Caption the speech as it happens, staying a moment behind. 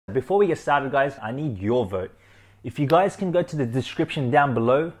Before we get started, guys, I need your vote. If you guys can go to the description down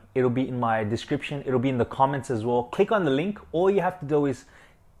below, it'll be in my description, it'll be in the comments as well. Click on the link. All you have to do is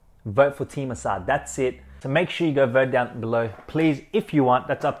vote for Team Assad. That's it. So make sure you go vote down below. Please, if you want,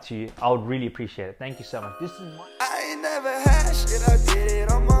 that's up to you. I would really appreciate it. Thank you so much. This is my... I ain't never had shit, I did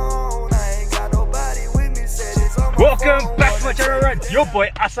it on my own. I ain't got nobody with me, said it's on my Welcome phone. back to my channel, right? It's your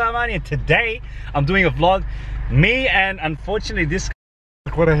boy Asamani, and today I'm doing a vlog. Me and unfortunately this...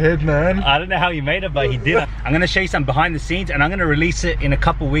 What a head, man. I don't know how he made it, but he did. I'm going to show you some behind the scenes, and I'm going to release it in a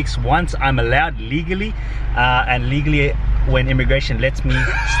couple weeks once I'm allowed legally, and legally when immigration lets me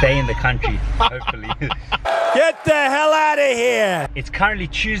stay in the country, hopefully. Get the hell out of here! It's currently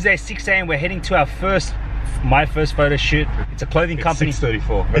Tuesday, 6 AM. We're heading to our my first photo shoot. It's a clothing company.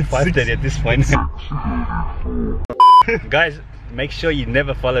 6:34. It's 5:30 at this point. Guys, make sure you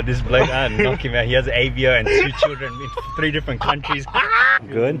never follow this bloke and knock him out. He has an AVO and 2 children in 3 different countries.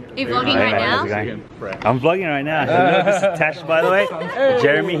 Good. Are you vlogging right now? I'm vlogging right now. Hello, this is Tash, by the way.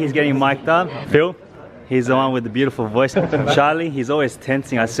 Jeremy, he's getting mic'd up. Phil, he's the one with the beautiful voice. Charlie, he's always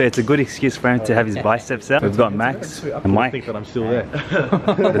tensing. I swear it's a good excuse for him to have his biceps out. We've got Max and Mike, think that I'm still there.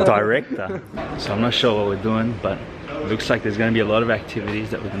 the director. So I'm not sure what we're doing, but it looks like there's going to be a lot of activities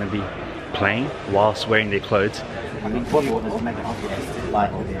that we're going to be playing whilst wearing their clothes.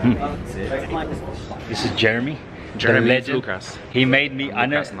 This is Jeremy. Jeremy the legend. Lucas. He made me. I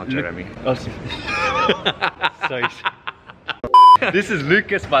know. Lucas, not Jeremy. Oh, sorry. This is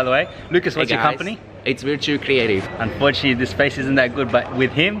Lucas, by the way. Lucas, what's Hey your guys, company? It's Virtue Creative. Unfortunately, this face isn't that good, but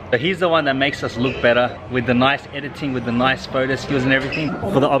with him, he's the one that makes us look better with the nice editing, with the nice photo skills and everything.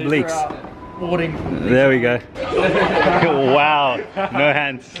 For the obliques. There we go. Wow, no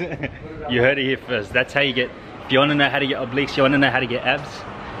hands. You heard it here first. That's how you get, if you want to know how to get obliques, you want to know how to get abs,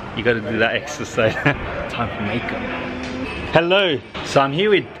 you got to do that exercise. Time for makeup. Hello. So I'm here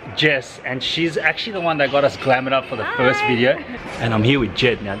with Jess, and she's actually the one that got us glamoured up for the first video. And I'm here with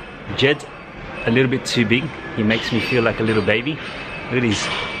Jed. Now, Jed's a little bit too big. He makes me feel like a little baby. Look at his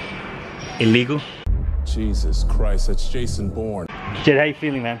illegal. Jesus Christ, that's Jason Bourne. Jed, how you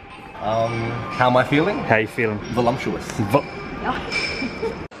feeling, man? How am I feeling? How you feeling? Voluptuous.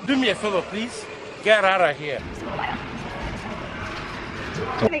 Do me a favor, please. Get out of here.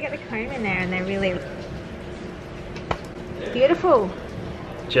 They get the comb in there and they're really beautiful.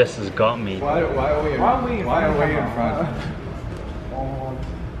 Jess has got me. Why are we in front?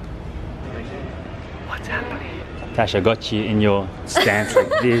 What's happening? Tash, I got you in your stance like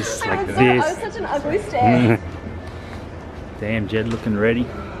this, like this. I was such an ugly stare. Damn, Jed looking ready.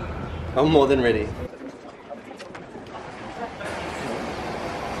 I'm more than ready.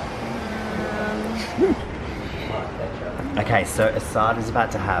 Okay, so Assad is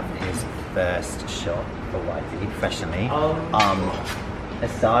about to have his first shot for YT professionally.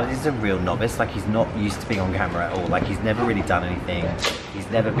 Assad is a real novice, like he's not used to being on camera at all. Like he's never really done anything. He's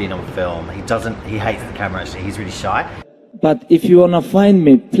never been on film. He hates the camera actually, he's really shy. But if you wanna find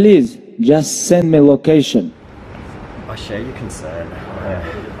me, please just send me location. I share your concern.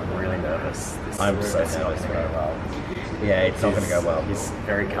 I'm really nervous. I'm so nervous to go well. Yeah, it's not gonna go well. He's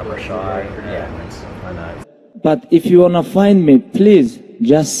very camera shy. Yeah, I know. But if you wanna find me, please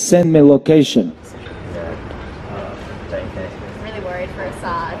just send me location. Don't you think? I'm really worried for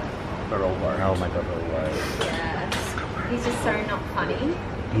Assad. We're all worried. Oh my god, we're all worried. Yeah. He's just so not funny.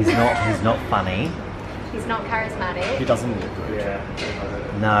 He's not funny. He's not charismatic. He doesn't look good.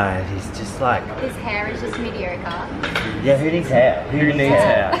 No, he's just like... His hair is just mediocre. Yeah, who needs hair? Who needs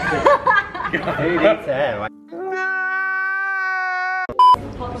hair? Who needs hair?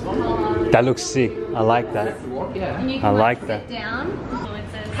 That looks sick. I like that. And you can I like that. sit down. So it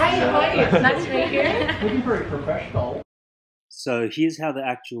says, hey, nice to meet you. Looking very professional. So here's how the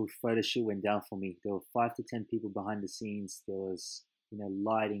actual photo shoot went down for me. There were 5 to 10 people behind the scenes. There was,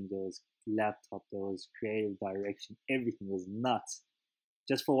 lighting. There was laptop. There was creative direction. Everything was nuts.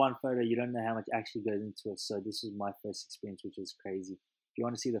 Just for one photo, you don't know how much actually goes into it. So this was my first experience, which was crazy. If you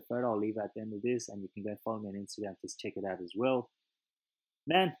want to see the photo, I'll leave it at the end of this, and you can go follow me on Instagram to check it out as well.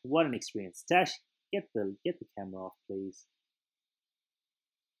 Man, what an experience. Tash, get the camera off, please.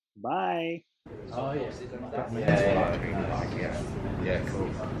 Bye. Oh, yes. Yeah, cool.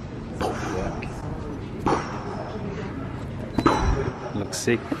 Looks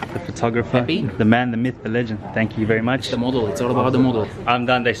sick. The photographer, the man, the myth, the legend. Thank you very much. The model, it's all about the model. I'm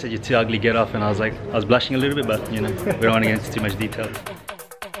done. They said you're too ugly, get off. And I was blushing a little bit, but we don't want to get into too much detail.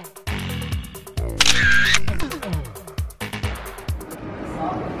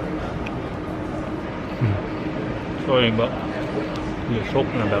 Sorry, but you're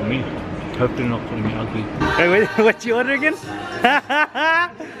talking about me. Hopefully not calling me ugly. Hey, wait, what's your order again?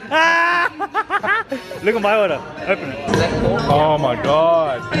 Look at my order. Open it. Oh my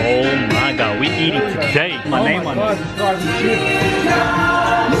god. Oh my god, we're eating today. My name on it.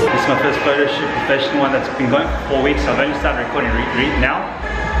 This is my first photo shoot, professional one that's been going for 4 weeks. I've only started recording now.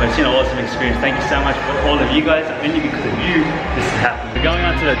 But it's been an awesome experience. Thank you so much for all of you guys. Only because of you, this is happening. We're going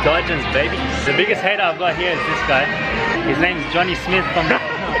on to the Dodgers, baby. The biggest hater I've got here is this guy. His name's Johnny Smith from the...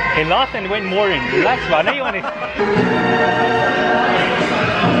 He laughed and went more in. Relax, bro. I know you want to...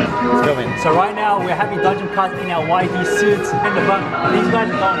 Let's go in. So right now, we're having Dodger cars in our YD suits and the bun. These guys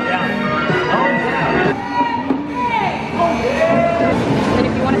are going down. Going down. And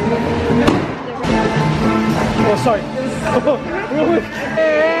if you want to... Oh, sorry.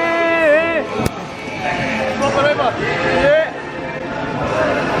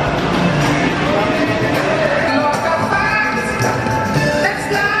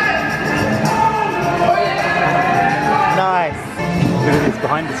 Nice. Look at this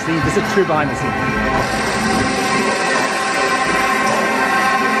behind the scenes. This is true behind the scenes.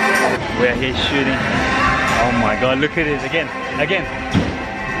 We're here shooting. Oh my god, look at this again.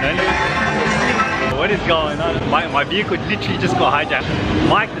 No, look. What is going on? My vehicle literally just got hijacked.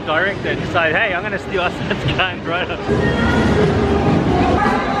 Mike, the director, decided, hey, I'm gonna steal Assad's car and drive it.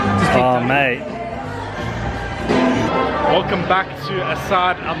 Oh, mate. Welcome back to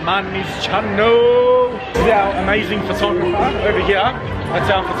Assad Amani's channel. This is our amazing photographer over here. That's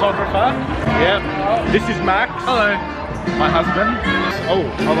our photographer. Yep. This is Max. Hello. My husband. Oh,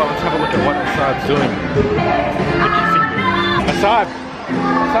 hold on. Let's have a look at what Assad's doing. Assad.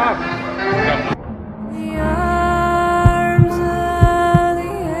 Assad. Yeah.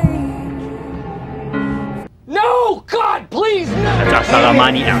 No! God, please, no! That's Assad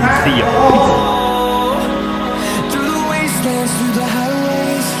Amani out. See ya.